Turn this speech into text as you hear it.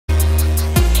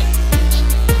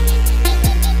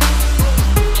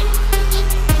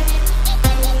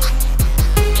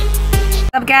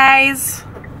guys,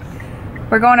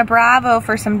 we're going to Bravo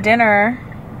for some dinner.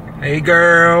 Hey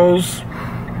girls.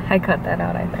 I cut that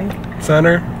out, I think.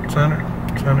 Center.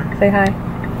 Say hi.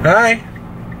 Hi.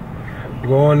 We're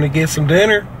going to get some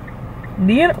dinner.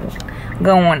 Dinner.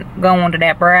 Going to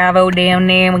that Bravo down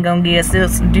there. We're gonna get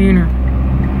us some dinner.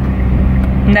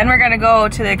 And then we're gonna go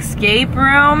to the escape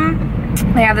room.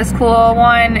 They have this cool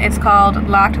one. It's called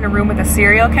Locked in a Room with a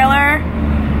Serial Killer.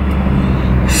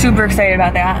 Super excited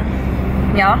about that.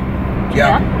 Yeah?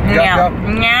 Yeah.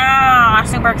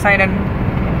 Super excited.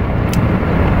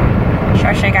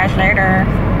 I'll show you guys later.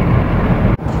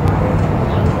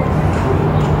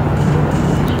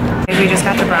 We just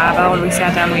got to Bravo and we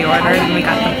sat down, we ordered, and we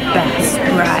got the best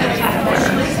bread ever.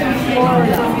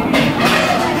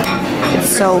 It's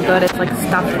so good. It's like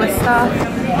stuffed with stuff.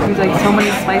 There's like so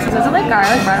many spices. Is it like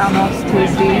garlic bread almost?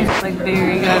 Tasty. It's like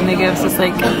very good. And they give us this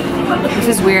like, this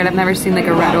is weird. I've never seen like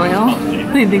a red oil.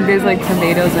 I think there's like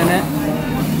tomatoes in it.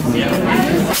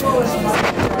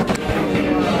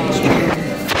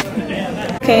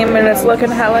 Came and it's looking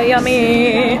hella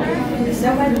yummy.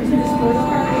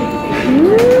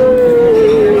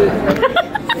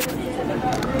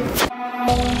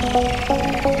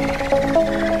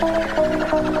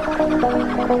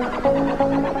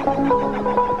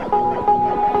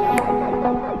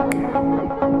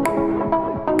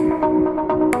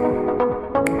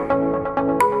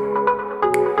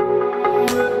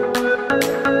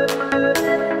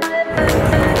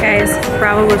 Guys,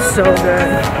 Bravo was so good.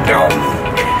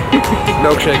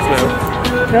 Milkshakes now.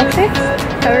 Milkshakes?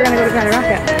 I thought we were gonna go to Johnny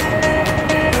Rocket.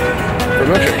 For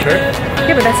milkshakes, right?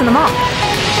 Yeah, but that's in the mall.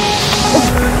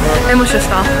 Oh, I almost just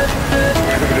fell.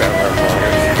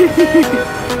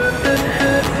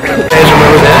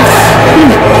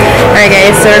 Alright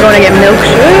guys, so we're going to get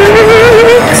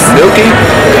milkshakes. Milky?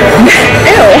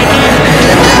 Ew.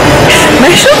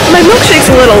 My milkshake's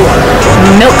a little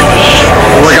milky.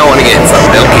 We're going to get some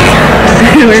milky.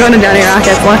 We're going to Johnny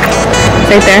Rockets, look.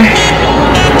 Right there.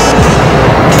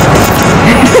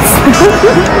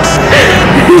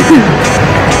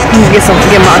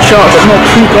 Get my chocolate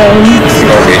milkshake on. We're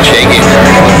going to get shaky.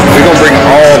 We're going to bring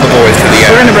all the boys to the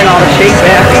end. We're going to bring all the shake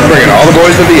back. Bringing all the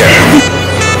boys to the end.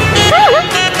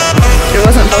 It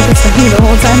wasn't focused on me the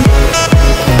whole time.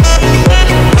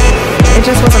 It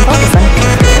just wasn't focusing.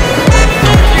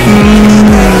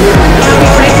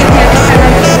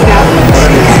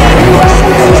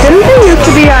 Didn't they used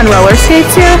to be on roller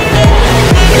skates here?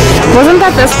 Wasn't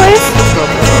that this place?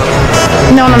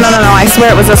 No. I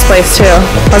swear it was this place too.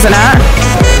 Was it not?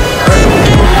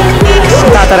 I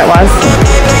thought that it was.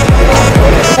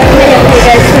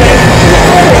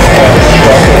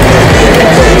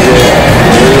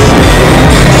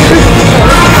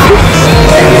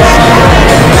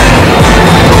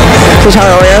 Did you tell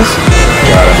her Oreos?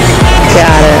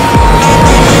 Got it.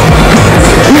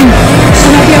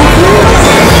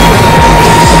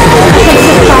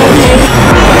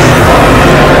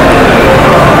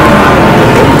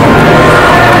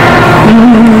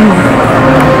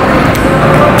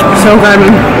 So good.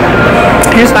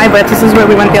 Here's Five Wits. This is where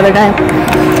we went the other day.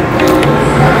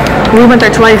 We went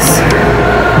there twice,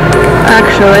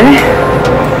 actually.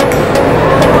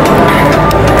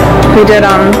 We did,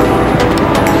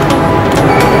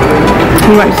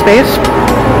 we went to space.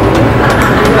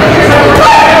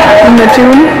 In the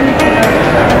tune.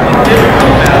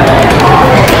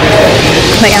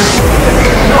 But yeah.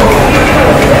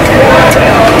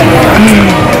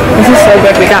 This is so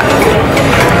good. We got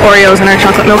Oreos in our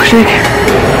chocolate milkshake.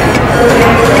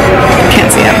 Can't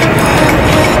see it.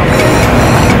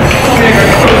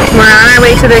 We're on our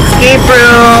way to the escape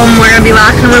room. We're gonna be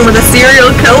locked in a room with a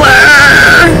serial killer.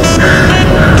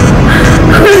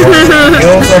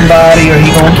 Kill somebody or he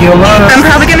gonna kill us. I'm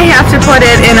probably gonna have to put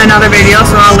it in another video,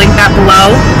 so I'll link that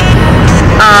below.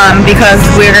 Because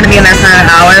we're gonna be in there for an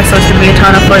hour, so it's gonna be a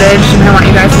ton of footage, and I want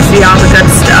you guys to see all the good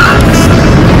stuff.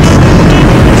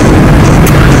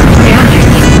 Yeah.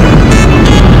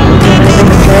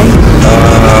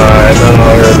 None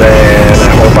other than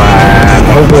I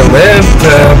hope we'll live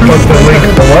to put the link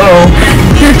below.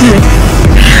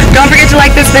 Don't forget to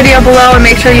like this video below and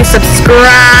make sure you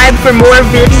subscribe for more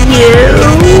videos.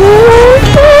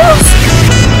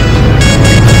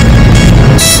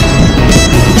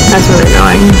 That's where they're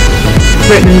going.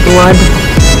 Written in blood.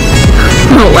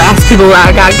 The last people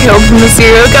that got killed from the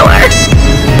serial killer.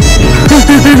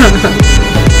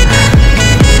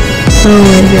 Oh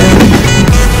my god.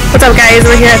 What's up guys?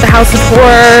 We're here at the House of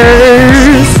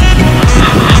Horrors.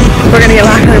 We're gonna get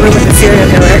locked in the room with the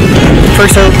serial killer. For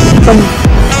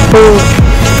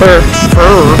real.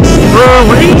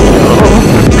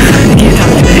 I can't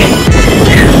talk today.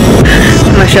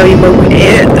 gonna show you what we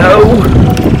did though.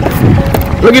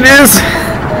 Look at this.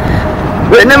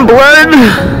 Written in blood.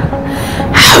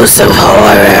 House of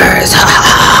Horrors.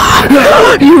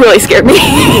 You really scared me.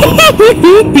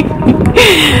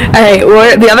 Alright,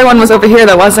 well, the other one was over here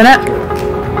though, wasn't it?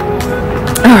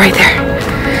 Oh, right there.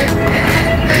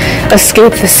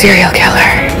 Escape the serial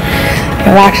killer.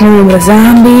 You're locked in a room with a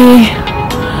zombie.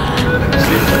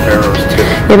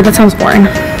 Yeah, but that sounds boring.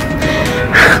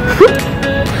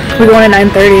 We're going at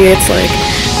 9:30. It's like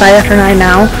 5 after 9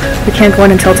 now. We can't go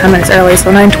in until 10 minutes early, so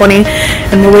 9:20,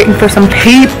 and we're waiting for some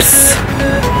peeps.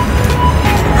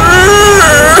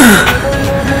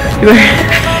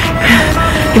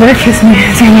 You better kiss me.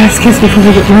 It's your last kiss before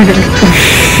we get murdered.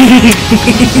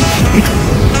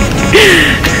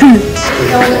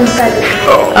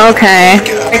 Okay.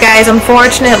 Alright guys,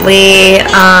 unfortunately,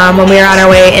 when we were on our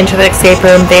way into the escape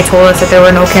room, they told us that there were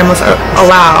no cameras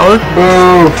allowed.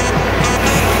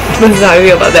 This is how I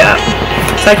feel about that.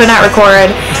 So I could not record.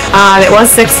 It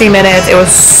was 60 minutes. It was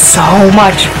so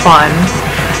much fun.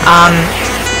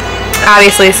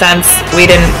 Obviously, since we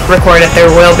didn't record it, there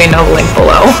will be no link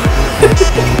below.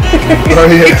 Oh,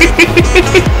 yeah.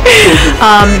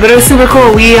 But it was super cool.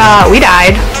 We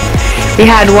died. We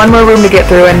had one more room to get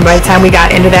through, and by the time we got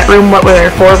into that room, what were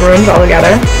there, 4 rooms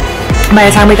altogether? By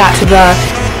the time we got to the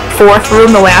 4th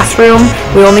room, the last room,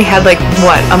 we only had like,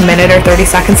 what, a minute or 30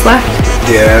 seconds left?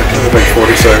 Yeah, it was like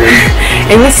 40 seconds.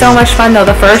 It was so much fun though.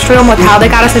 The first room, with how they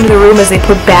got us into the room is they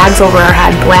put bags over our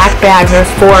head, black bags. There's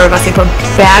 4 of us. They put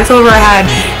bags over our head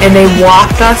and they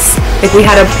walked us, like we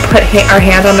had to put our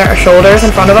hands on our shoulders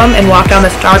in front of them and walk down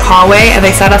this dark hallway, and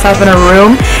they set us up in a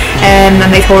room, and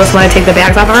then they told us when to take the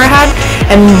bags off of our head.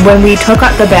 And when we took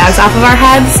the bags off of our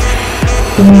heads,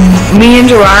 me and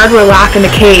Gerard were locked in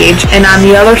a cage, and on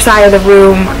the other side of the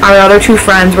room, our other 2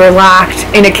 friends were locked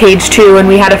in a cage too, and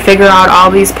we had to figure out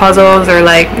all these puzzles, or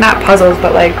like, not puzzles,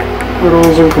 but like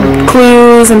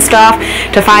clues and stuff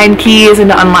to find keys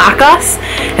and to unlock us.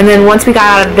 And then once we got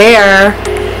out of there,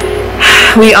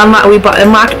 we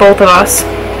unlocked both of us,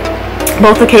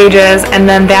 both the cages, and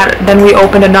then we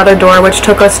opened another door which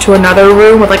took us to another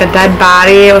room with like a dead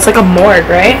body. It was like a morgue,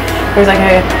 right? There's like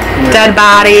a dead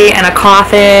body and a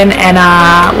coffin and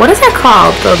what is that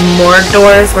called? The morgue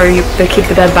doors where they keep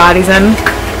the dead bodies in.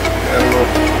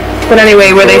 But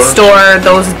anyway, where they store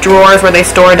those drawers where they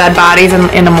store dead bodies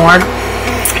in the morgue.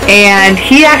 And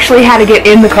he actually had to get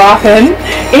in the coffin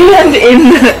and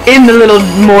in the little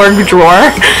morgue drawer.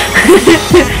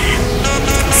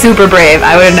 Super brave.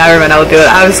 I would have never been able to do it.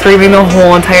 I was screaming the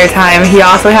whole entire time. He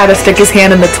also had to stick his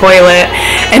hand in the toilet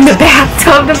and the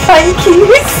bathtub to find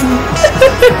keys.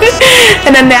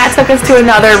 And then that took us to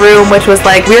another room, which was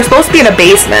like, we were supposed to be in a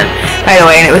basement, by the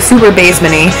way, and it was super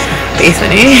basement-y. But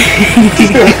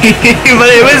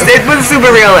it was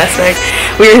super realistic.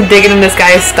 We were digging in this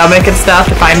guy's stomach and stuff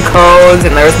to find codes,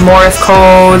 and there was Morse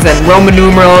codes and Roman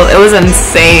numerals. It was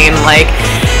insane, like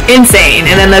insane.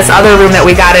 And then this other room that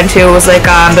we got into was like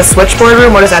the switchboard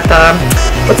room. What is that?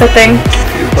 What's that thing?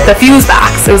 The fuse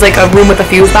box. It was like a room with a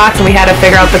fuse box, and we had to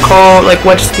figure out the code, like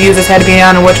which fuses had to be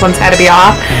on and which ones had to be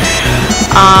off.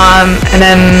 And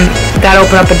then that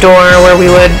opened up a door where we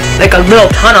would, like a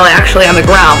little tunnel actually on the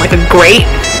ground, like a grate,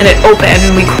 and it opened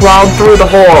and we crawled through the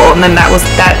hole, and then that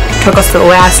took us to the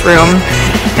last room,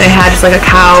 and it had just like a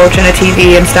couch and a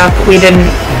TV and stuff. But we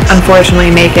didn't unfortunately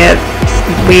make it.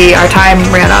 Our time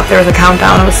ran up. There was a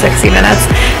countdown. It was 60 minutes,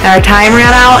 and our time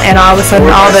ran out, and all of a sudden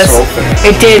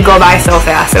it did go by so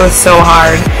fast. It was so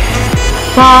hard.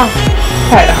 Well,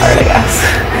 kind of hard, I guess.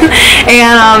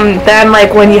 And then like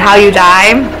how you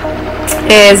die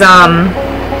is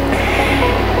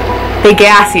they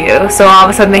gas you. So all of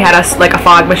a sudden they had us like a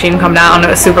fog machine come down. It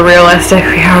was super realistic.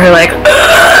 We were like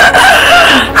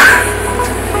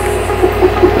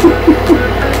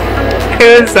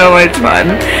it was so much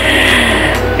fun.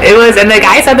 It was, and the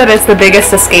guy said that it's the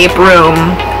biggest escape room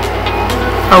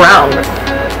around.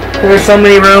 There's so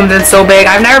many rooms and it's so big.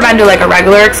 I've never been to like a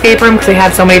regular escape room because they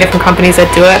have so many different companies that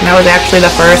do it, and that was actually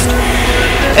the first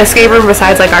escape room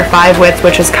besides like our 5 Wits,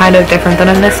 which is kind of different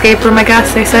than an escape room, I guess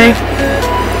they say.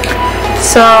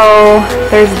 So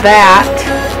there's that.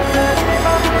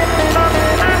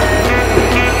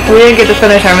 We didn't get to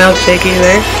finish our milkshake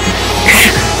either.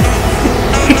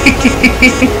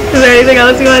 Is there anything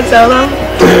else you want to tell them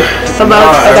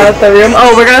about the room?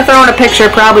 Oh, we're gonna throw in a picture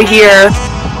probably here.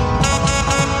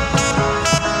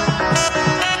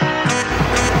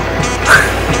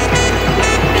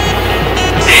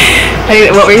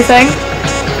 What were you saying?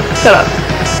 Shut up.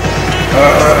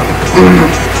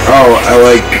 Oh, I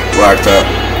like Locked Up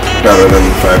better than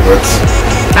 5 Wits.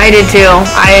 I did too.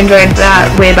 I enjoyed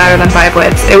that way better than Five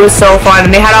Wits. It was so fun.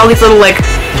 And they had all these little like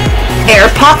air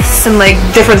puffs and like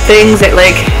different things that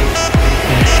like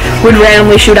would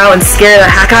randomly shoot out and scare the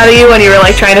heck out of you when you were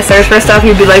like trying to search for stuff.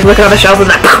 You'd be like looking on the shelves and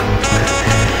that.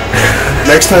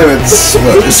 Next time it's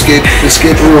what, escape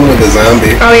room with a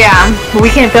zombie. Oh yeah, but we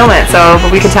can't film it, so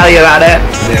but we can tell you about it.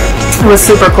 Yeah. It was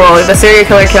super cool. The serial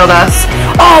killer killed us.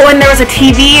 Oh, and there was a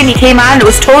TV and he came on and it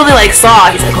was totally like Saw.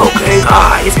 He's like, okay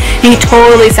guys. He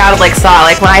totally sounded like Saw.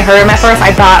 Like when I heard him at first, I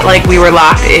thought like we were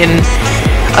locked in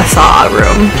a Saw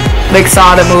room. Like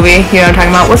Saw the movie, you know what I'm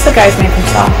talking about? What's the guy's name from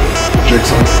Saw?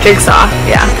 Jigsaw,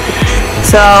 yeah.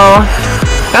 So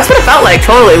that's what it felt like,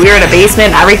 totally. We were in a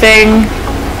basement and everything.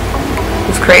 It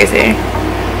was crazy.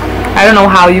 I don't know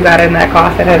how you got in that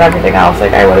coffin and everything else.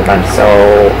 Like I would have been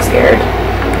so scared.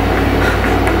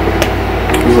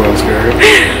 I was a little scared.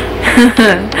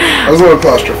 I was a little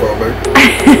claustrophobic.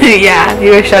 Yeah,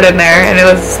 you were shut in there and it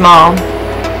was small.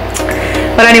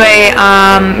 But anyway,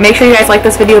 make sure you guys like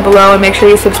this video below and make sure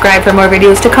you subscribe for more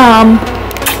videos to come.